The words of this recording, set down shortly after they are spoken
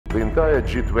The entire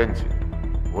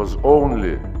G20 was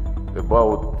only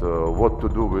about what to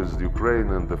do with Ukraine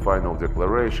and the final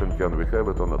declaration, can we have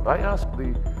it or not. I asked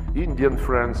the Indian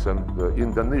friends and the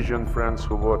Indonesian friends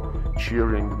who were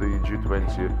cheering the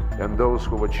G20 and those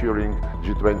who were cheering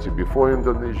G20 before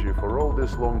Indonesia for all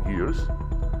these long years,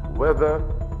 whether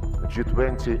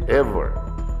G20 ever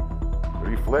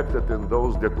reflected in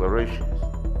those declarations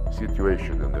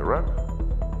situation in Iraq,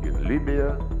 in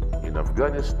Libya, in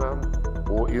Afghanistan,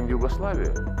 or in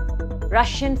Yugoslavia.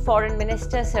 Russian Foreign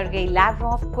Minister Sergei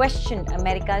Lavrov questioned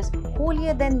America's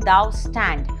holier-than-thou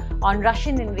stand on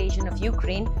Russian invasion of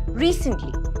Ukraine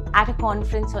recently at a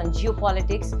conference on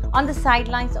geopolitics on the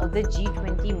sidelines of the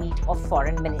G20 meet of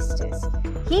foreign ministers.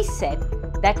 He said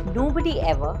that nobody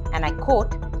ever, and I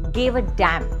quote, gave a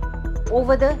damn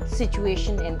over the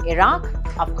situation in Iraq,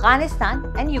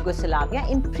 Afghanistan and Yugoslavia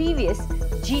in previous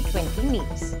G20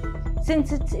 meets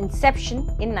since its inception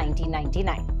in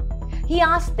 1999. He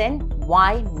asked then,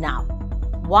 why now?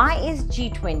 Why is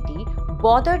G20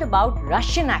 bothered about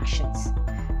Russian actions?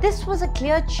 This was a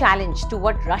clear challenge to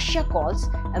what Russia calls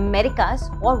America's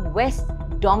or West's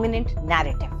dominant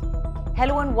narrative.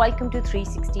 Hello and welcome to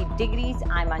 360 Degrees.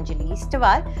 I'm Anjilee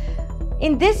Istwal.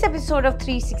 In this episode of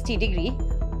 360 Degree,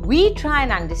 we try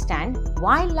and understand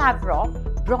why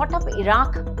Lavrov brought up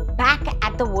Iraq back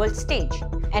at the world stage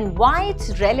and why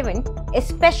it's relevant,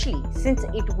 especially since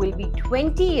it will be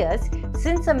 20 years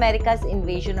since America's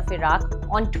invasion of Iraq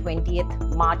on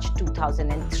 20th March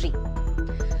 2003.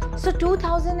 So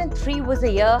 2003 was a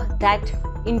year that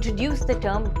introduced the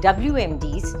term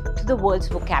WMDs to the world's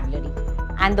vocabulary,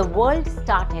 and the world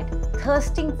started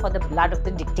thirsting for the blood of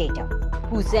the dictator,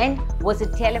 whose end was a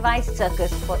televised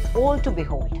circus for all to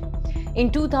behold. In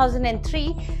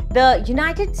 2003, the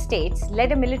United States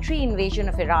led a military invasion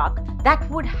of Iraq that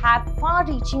would have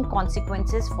far-reaching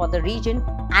consequences for the region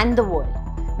and the world.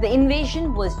 The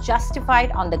invasion was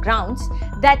justified on the grounds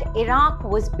that Iraq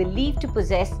was believed to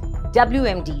possess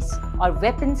WMDs, or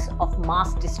weapons of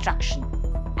mass destruction,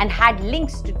 and had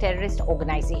links to terrorist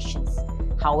organizations.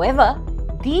 However,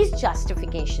 these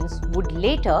justifications would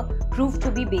later prove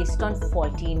to be based on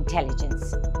faulty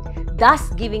intelligence, thus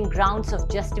giving grounds of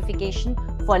justification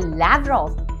for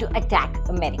Lavrov to attack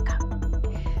America.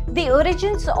 The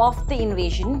origins of the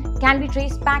invasion can be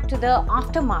traced back to the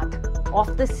aftermath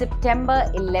of the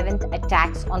September 11th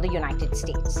attacks on the United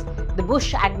States. The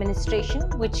Bush administration,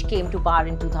 which came to power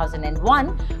in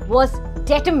 2001, was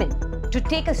determined to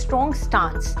take a strong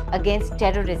stance against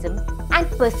terrorism and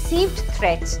perceived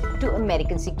threats to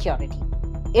American security.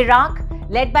 Iraq,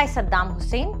 led by Saddam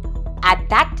Hussein, at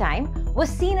that time was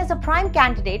seen as a prime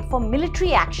candidate for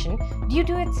military action due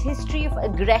to its history of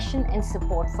aggression and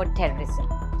support for terrorism.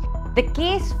 The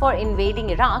case for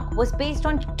invading Iraq was based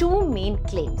on two main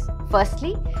claims.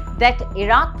 Firstly, that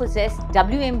Iraq possessed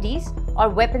WMDs, or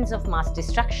weapons of mass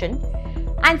destruction,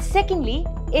 and secondly,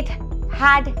 it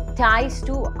had ties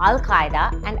to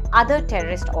Al-Qaeda and other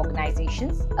terrorist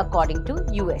organizations, according to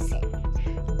USA.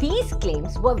 These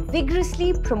claims were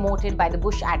vigorously promoted by the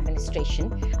Bush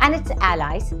administration and its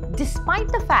allies, despite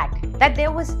the fact that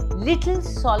there was little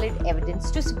solid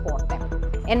evidence to support them.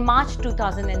 In March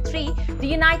 2003, the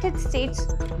United States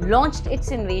launched its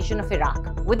invasion of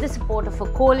Iraq with the support of a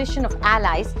coalition of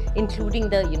allies, including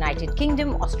the United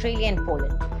Kingdom, Australia, and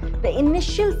Poland. The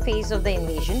initial phase of the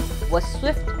invasion was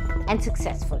swift and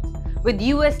successful, with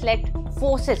US-led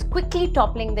forces quickly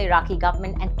toppling the Iraqi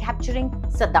government and capturing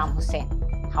Saddam Hussein.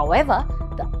 However,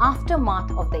 the aftermath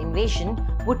of the invasion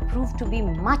would prove to be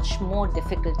much more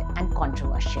difficult and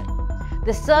controversial.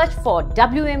 The search for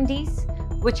WMDs,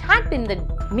 which had been the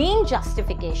main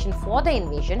justification for the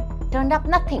invasion, turned up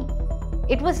nothing.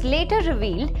 It was later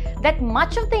revealed that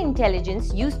much of the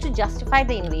intelligence used to justify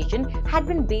the invasion had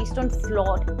been based on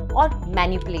flawed or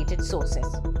manipulated sources.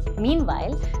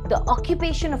 Meanwhile, the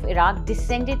occupation of Iraq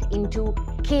descended into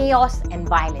chaos and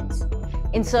violence.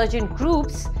 Insurgent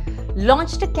groups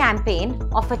launched a campaign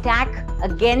of attack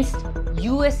against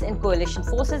US and coalition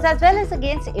forces as well as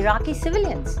against Iraqi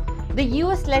civilians. The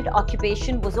US-led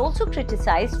occupation was also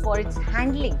criticized for its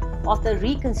handling of the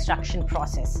reconstruction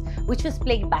process, which was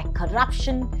plagued by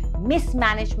corruption,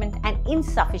 mismanagement, and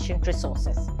insufficient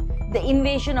resources. The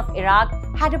invasion of Iraq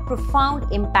had a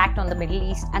profound impact on the Middle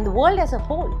East and the world as a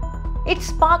whole. It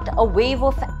sparked a wave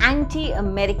of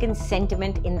anti-American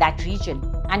sentiment in that region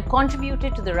and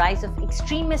contributed to the rise of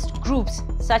extremist groups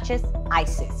such as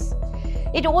ISIS.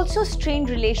 It also strained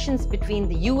relations between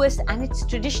the US and its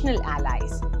traditional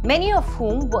allies, many of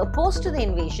whom were opposed to the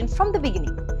invasion from the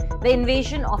beginning. The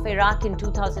invasion of Iraq in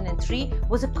 2003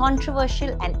 was a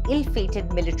controversial and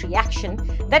ill-fated military action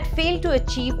that failed to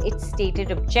achieve its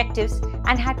stated objectives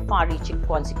and had far-reaching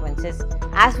consequences,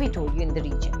 as we told you, in the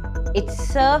region. It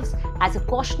serves as a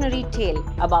cautionary tale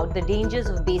about the dangers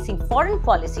of basing foreign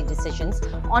policy decisions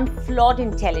on flawed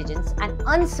intelligence and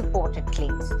unsupported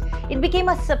claims. It became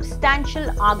a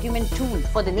substantial argument tool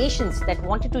for the nations that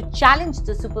wanted to challenge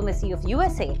the supremacy of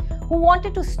USA, who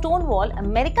wanted to stonewall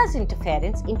America's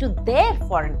interference into their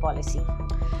foreign policy.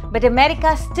 But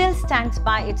America still stands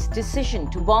by its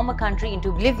decision to bomb a country into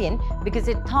oblivion because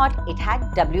it thought it had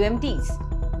WMDs.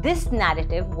 This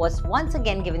narrative was once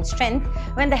again given strength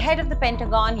when the head of the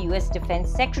Pentagon, US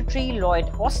Defense Secretary Lloyd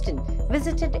Austin,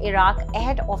 visited Iraq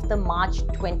ahead of the March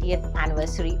 20th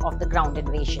anniversary of the ground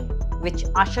invasion, which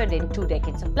ushered in 2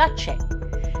 decades of bloodshed.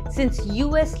 Since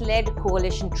US-led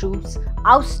coalition troops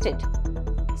ousted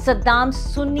Saddam's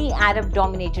Sunni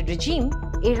Arab-dominated regime,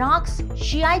 Iraq's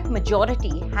Shiite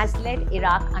majority has led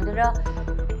Iraq under a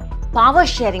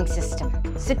power-sharing system.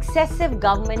 Successive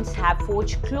governments have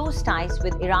forged close ties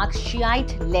with Iraq's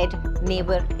Shiite-led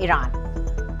neighbor Iran,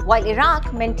 while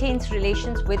Iraq maintains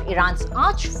relations with Iran's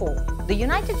arch-foe, the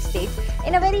United States,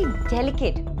 in a very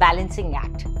delicate balancing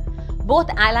act.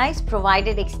 Both allies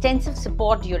provided extensive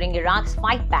support during Iraq's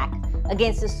fight back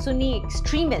against the Sunni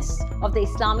extremists of the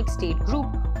Islamic State group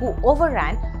who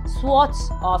overran swaths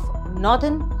of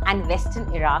northern and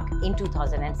western Iraq in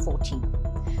 2014.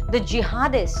 The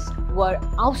jihadists were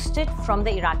ousted from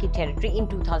the Iraqi territory in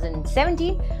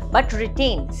 2017 but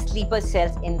retained sleeper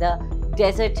cells in the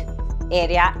desert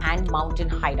area and mountain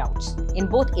hideouts in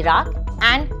both Iraq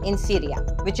and in Syria,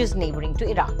 which is neighboring to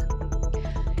Iraq.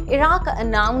 Iraq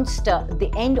announced the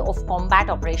end of combat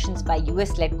operations by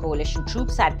US-led coalition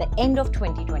troops at the end of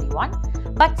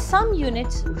 2021, but some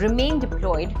units remain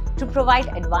deployed to provide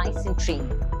advice and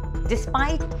training.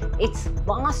 Despite its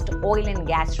vast oil and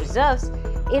gas reserves,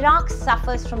 Iraq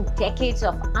suffers from decades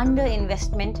of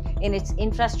underinvestment in its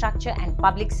infrastructure and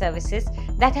public services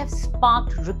that have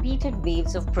sparked repeated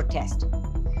waves of protest.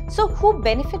 So who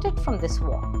benefited from this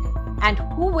war? And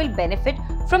who will benefit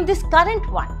from this current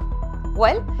one?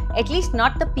 Well, at least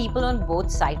not the people on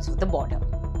both sides of the border.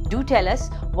 Do tell us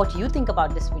what you think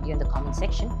about this video in the comment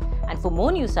section. And for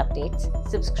more news updates,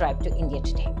 subscribe to India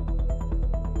Today.